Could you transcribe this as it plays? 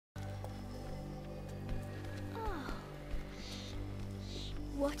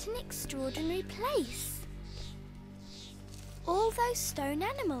What an extraordinary place. All those stone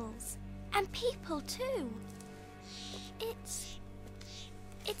animals. And people too. It's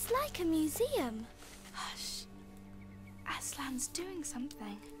like a museum. Hush. Aslan's doing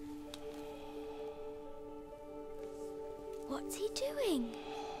something. What's he doing?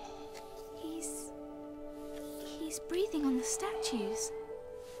 He's breathing on the statues.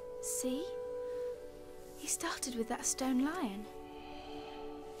 See? He started with that stone lion.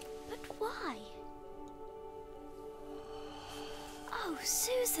 But why? Oh,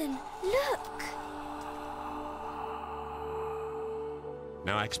 Susan, look!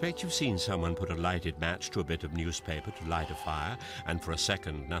 Now, I expect you've seen someone put a lighted match to a bit of newspaper to light a fire, and for a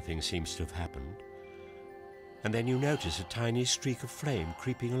second nothing seems to have happened. And then you notice a tiny streak of flame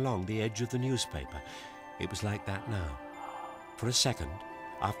creeping along the edge of the newspaper. It was like that now. For a second,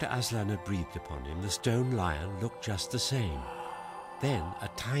 after Aslan had breathed upon him, the stone lion looked just the same. Then a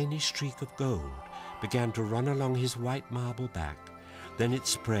tiny streak of gold began to run along his white marble back. Then it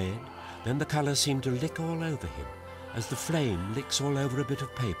spread, then the colour seemed to lick all over him, as the flame licks all over a bit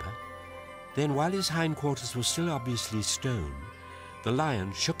of paper. Then, while his hindquarters were still obviously stone, the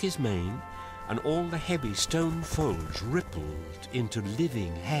lion shook his mane, and all the heavy stone folds rippled into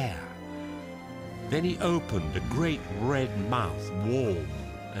living hair. Then he opened a great red mouth, warm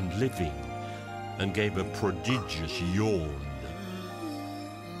and living, and gave a prodigious yawn.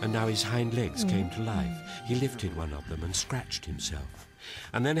 And now his hind legs came to life. He lifted one of them and scratched himself.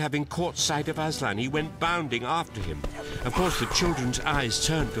 And then, having caught sight of Aslan, he went bounding after him. Of course, the children's eyes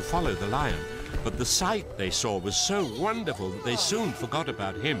turned to follow the lion, but the sight they saw was so wonderful that they soon forgot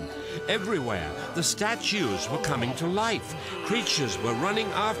about him. Everywhere, the statues were coming to life. Creatures were running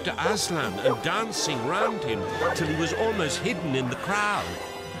after Aslan and dancing round him till he was almost hidden in the crowd.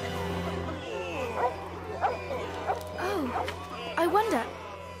 Oh, I wonder...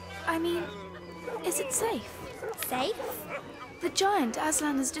 is it safe? Safe? The giant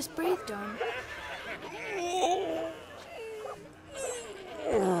Aslan has just breathed on.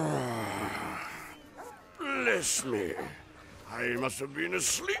 Bless me. I must have been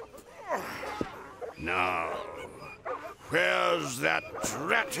asleep. Now, where's that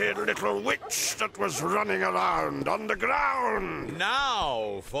dratted little witch that was running around on the ground?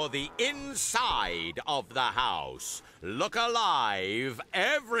 Now for the inside of the house. Look alive,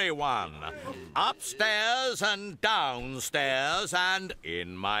 everyone. Upstairs and downstairs and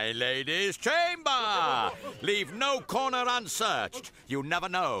in my lady's chamber. Leave no corner unsearched. You never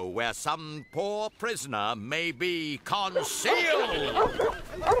know where some poor prisoner may be concealed.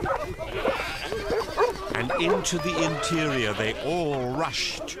 And into the interior they all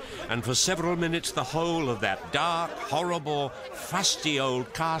rushed, and for several minutes the whole of that dark, horrible, fusty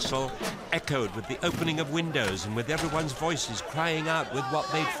old castle echoed with the opening of windows and with everyone's voices crying out with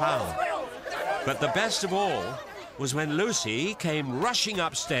what they'd found. But the best of all was when Lucy came rushing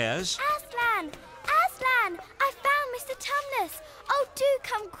upstairs. Aslan! Aslan! I found Mr. Tumnus! Oh, do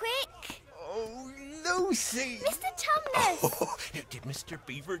come quick! Oh, Lucy! Mr. Tumnus! Oh, did Mr.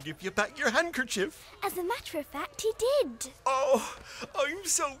 Beaver give you back your handkerchief? As a matter of fact, he did. Oh, I'm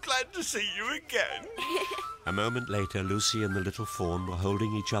so glad to see you again. A moment later, Lucy and the little fawn were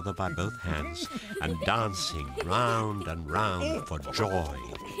holding each other by both hands and dancing round and round for joy.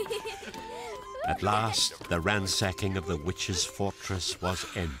 At last, the ransacking of the witch's fortress was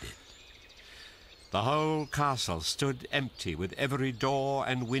ended. The whole castle stood empty, with every door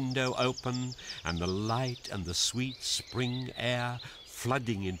and window open, and the light and the sweet spring air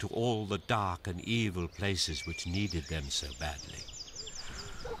flooding into all the dark and evil places which needed them so badly.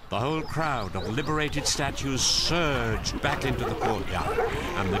 The whole crowd of liberated statues surged back into the courtyard,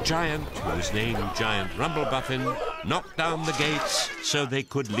 and the giant, who was named Giant Rumblebuffin, knocked down the gates so they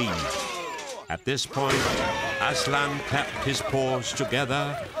could leave. At this point, Aslan clapped his paws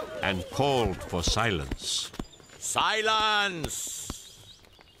together and called for silence. Silence!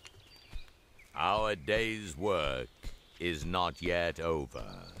 Our day's work is not yet over.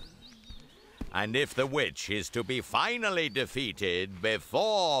 And if the witch is to be finally defeated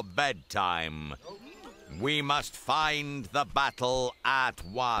before bedtime, we must find the battle at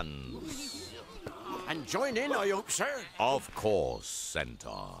once. And join in, I hope, sir. Of course,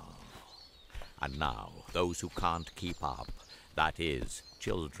 Centaur. And now, those who can't keep up, that is,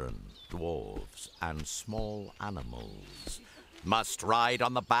 children, dwarves, and small animals, must ride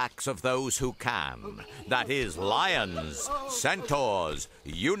on the backs of those who can. That is, lions, centaurs,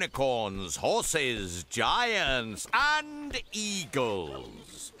 unicorns, horses, giants, and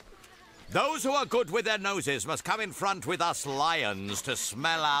eagles. Those who are good with their noses must come in front with us lions to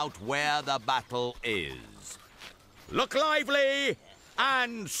smell out where the battle is. Look lively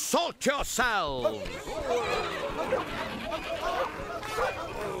and sort yourselves!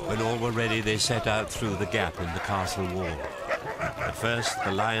 When all were ready, they set out through the gap in the castle wall. At first,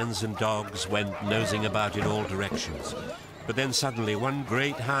 the lions and dogs went nosing about in all directions. But then suddenly one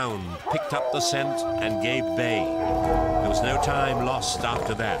great hound picked up the scent and gave bay. There was no time lost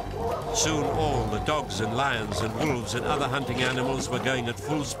after that. Soon all the dogs and lions and wolves and other hunting animals were going at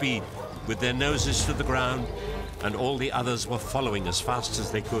full speed with their noses to the ground, and all the others were following as fast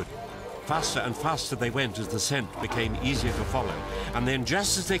as they could. Faster and faster they went as the scent became easier to follow. And then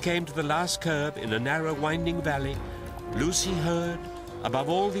just as they came to the last curve in a narrow winding valley, Lucy heard, above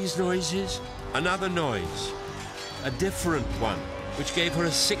all these noises, another noise. A different one, which gave her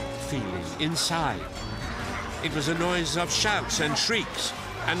a sick feeling inside. It was a noise of shouts and shrieks,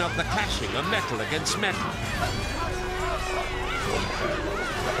 and of the clashing of metal against metal.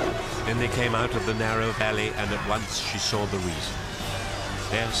 Then they came out of the narrow valley, and at once she saw the reason.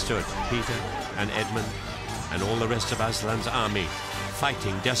 There stood Peter and Edmund and all the rest of Aslan's army,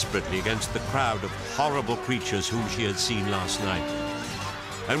 fighting desperately against the crowd of horrible creatures whom she had seen last night.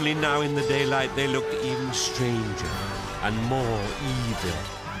 Only now in the daylight they looked even stranger and more evil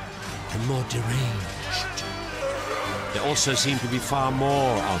and more deranged. There also seemed to be far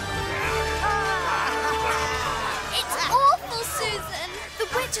more of them. It's awful, Susan. The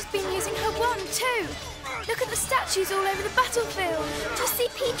witch has been using her wand too. Look at the statues all over the battlefield. Do you see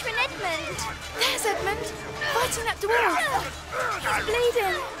Peter and Edmund? There's Edmund, fighting that dwarf. He's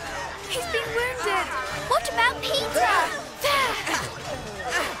bleeding. He's been wounded. What about Peter? There!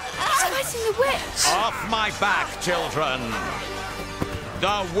 He's fighting the witch. Off my back, children!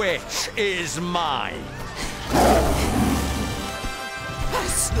 The witch is mine!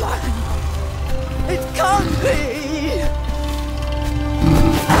 Aslan! It can't be!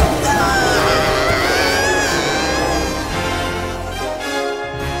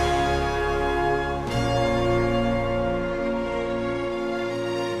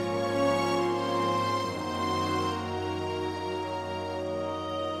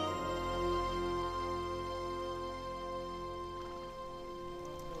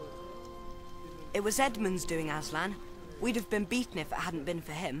 It was Edmund's doing, Aslan. We'd have been beaten if it hadn't been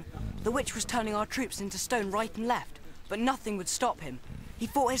for him. The witch was turning our troops into stone right and left, but nothing would stop him. He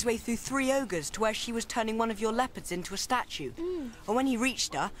fought his way through 3 ogres to where she was turning one of your leopards into a statue. And when he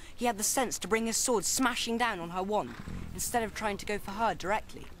reached her, he had the sense to bring his sword smashing down on her wand, instead of trying to go for her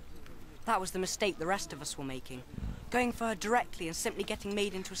directly. That was the mistake the rest of us were making, going for her directly and simply getting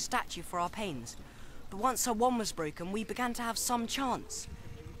made into a statue for our pains. But once her wand was broken, we began to have some chance.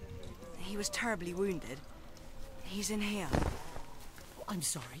 He was terribly wounded. He's in here. I'm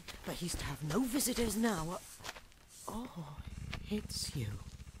sorry, but he's to have no visitors now. Oh, it's you.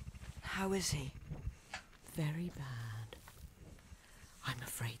 How is he? Very bad. I'm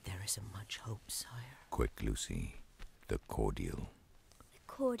afraid there isn't much hope, sire. Quick, Lucy. The cordial. The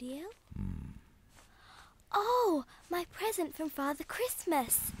cordial? Oh, my present from Father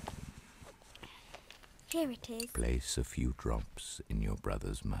Christmas. Here it is. Place a few drops in your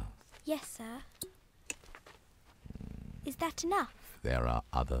brother's mouth. Yes, sir. Is that enough? There are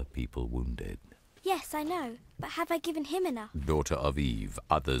other people wounded. Yes, I know. But have I given him enough? Daughter of Eve,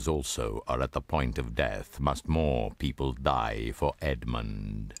 others also are at the point of death. Must more people die for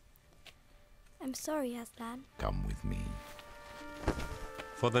Edmund? I'm sorry, Aslan. Come with me.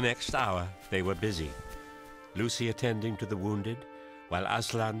 For the next hour, they were busy. Lucy attending to the wounded, while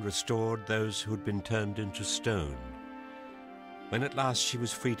Aslan restored those who'd been turned into stone. When at last she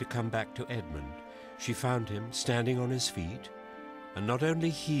was free to come back to Edmund, she found him standing on his feet, and not only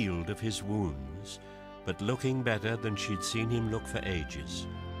healed of his wounds, but looking better than she'd seen him look for ages.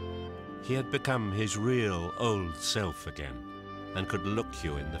 He had become his real old self again, and could look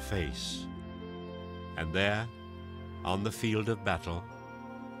you in the face. And there, on the field of battle,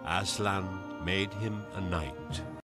 Aslan made him a knight.